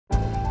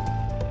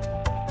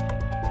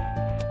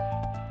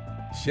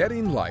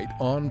Shedding light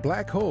on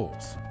black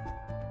holes.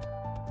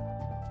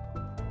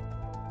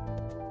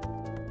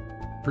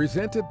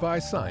 Presented by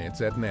Science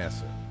at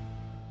NASA.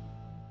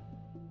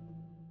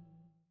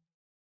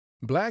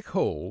 Black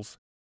holes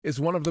is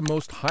one of the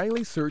most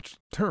highly searched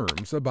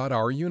terms about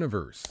our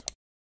universe.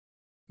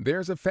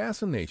 There's a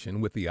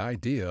fascination with the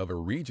idea of a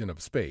region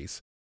of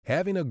space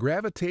having a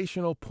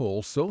gravitational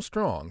pull so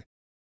strong,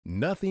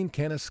 nothing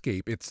can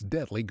escape its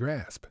deadly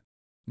grasp,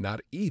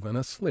 not even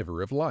a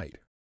sliver of light.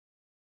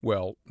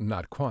 Well,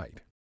 not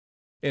quite.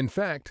 In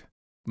fact,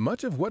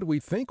 much of what we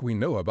think we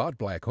know about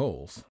black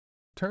holes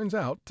turns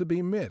out to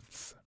be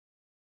myths.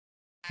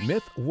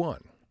 Myth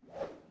 1.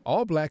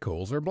 All black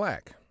holes are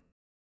black.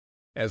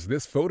 As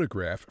this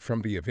photograph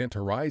from the Event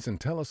Horizon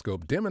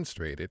Telescope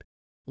demonstrated,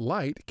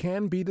 light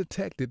can be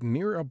detected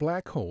near a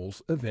black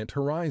hole's event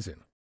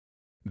horizon.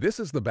 This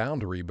is the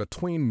boundary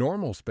between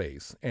normal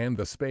space and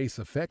the space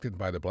affected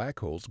by the black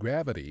hole's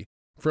gravity,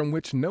 from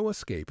which no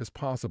escape is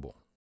possible.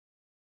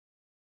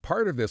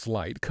 Part of this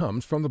light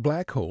comes from the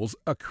black hole's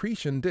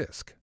accretion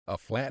disk, a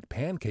flat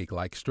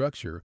pancake-like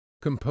structure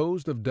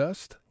composed of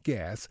dust,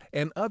 gas,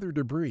 and other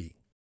debris.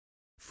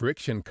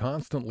 Friction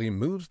constantly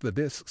moves the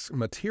disk's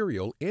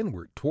material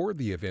inward toward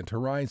the event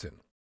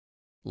horizon.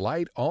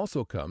 Light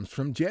also comes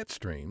from jet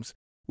streams,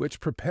 which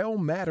propel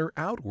matter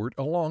outward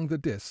along the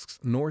disk's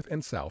north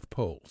and south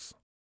poles.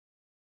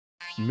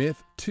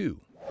 Myth 2.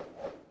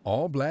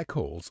 All black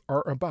holes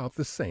are about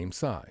the same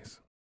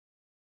size.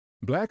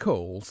 Black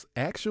holes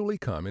actually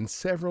come in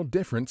several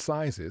different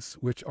sizes,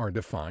 which are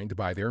defined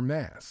by their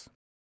mass.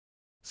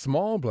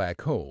 Small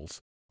black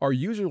holes are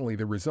usually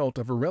the result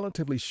of a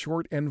relatively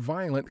short and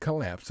violent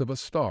collapse of a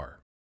star.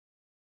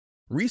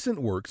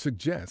 Recent work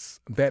suggests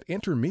that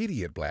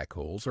intermediate black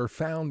holes are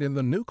found in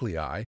the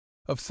nuclei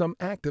of some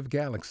active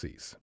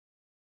galaxies.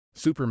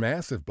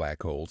 Supermassive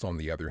black holes, on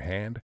the other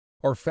hand,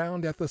 are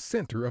found at the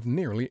center of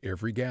nearly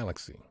every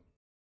galaxy.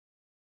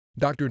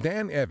 Dr.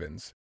 Dan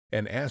Evans,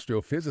 an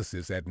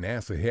astrophysicist at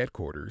NASA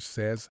headquarters,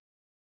 says,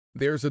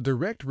 "There's a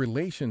direct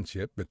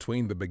relationship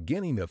between the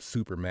beginning of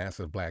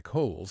supermassive black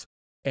holes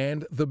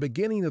and the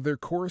beginning of their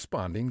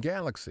corresponding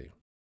galaxy.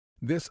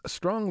 This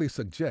strongly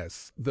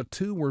suggests the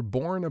two were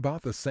born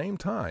about the same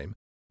time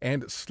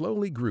and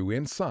slowly grew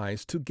in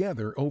size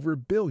together over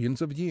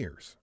billions of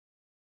years."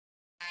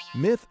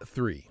 Myth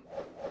 3.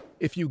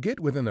 If you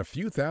get within a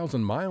few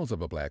thousand miles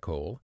of a black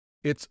hole,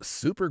 its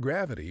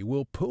supergravity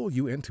will pull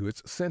you into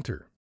its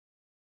center.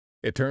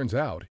 It turns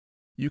out,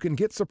 you can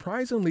get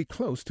surprisingly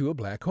close to a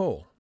black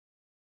hole.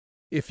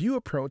 If you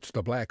approached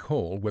a black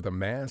hole with a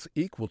mass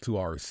equal to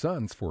our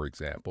sun's, for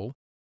example,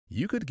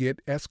 you could get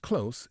as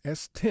close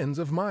as tens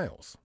of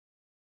miles.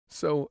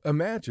 So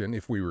imagine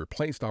if we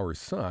replaced our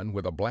sun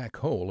with a black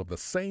hole of the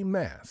same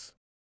mass.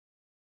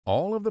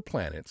 All of the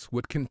planets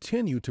would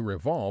continue to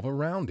revolve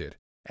around it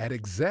at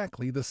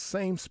exactly the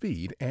same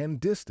speed and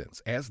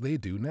distance as they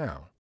do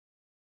now.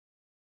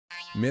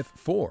 Myth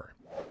 4.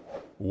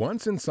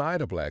 Once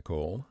inside a black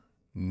hole,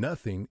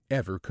 nothing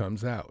ever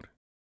comes out.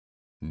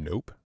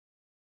 Nope.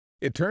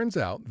 It turns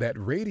out that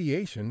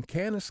radiation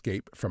can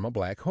escape from a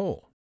black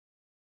hole.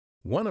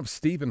 One of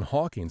Stephen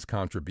Hawking's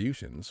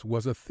contributions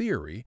was a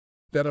theory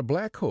that a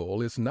black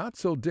hole is not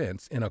so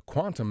dense in a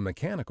quantum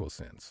mechanical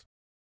sense.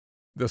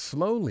 The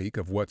slow leak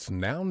of what's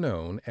now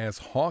known as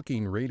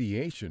Hawking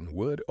radiation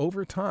would,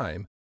 over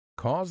time,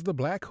 cause the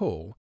black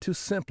hole to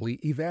simply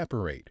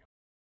evaporate.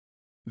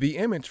 The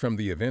image from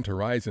the Event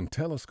Horizon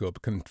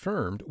Telescope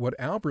confirmed what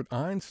Albert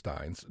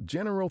Einstein's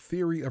general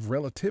theory of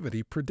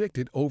relativity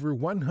predicted over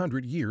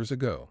 100 years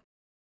ago,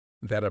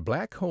 that a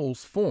black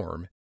hole's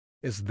form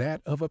is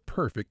that of a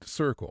perfect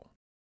circle.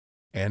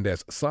 And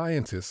as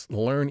scientists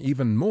learn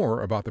even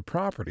more about the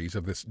properties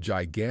of this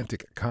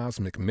gigantic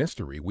cosmic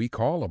mystery we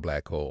call a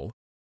black hole,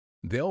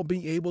 they'll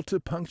be able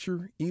to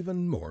puncture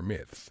even more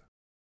myths.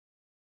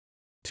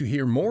 To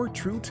hear more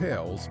true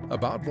tales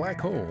about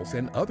black holes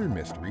and other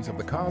mysteries of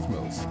the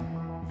cosmos,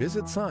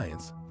 visit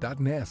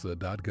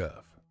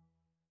science.nasa.gov.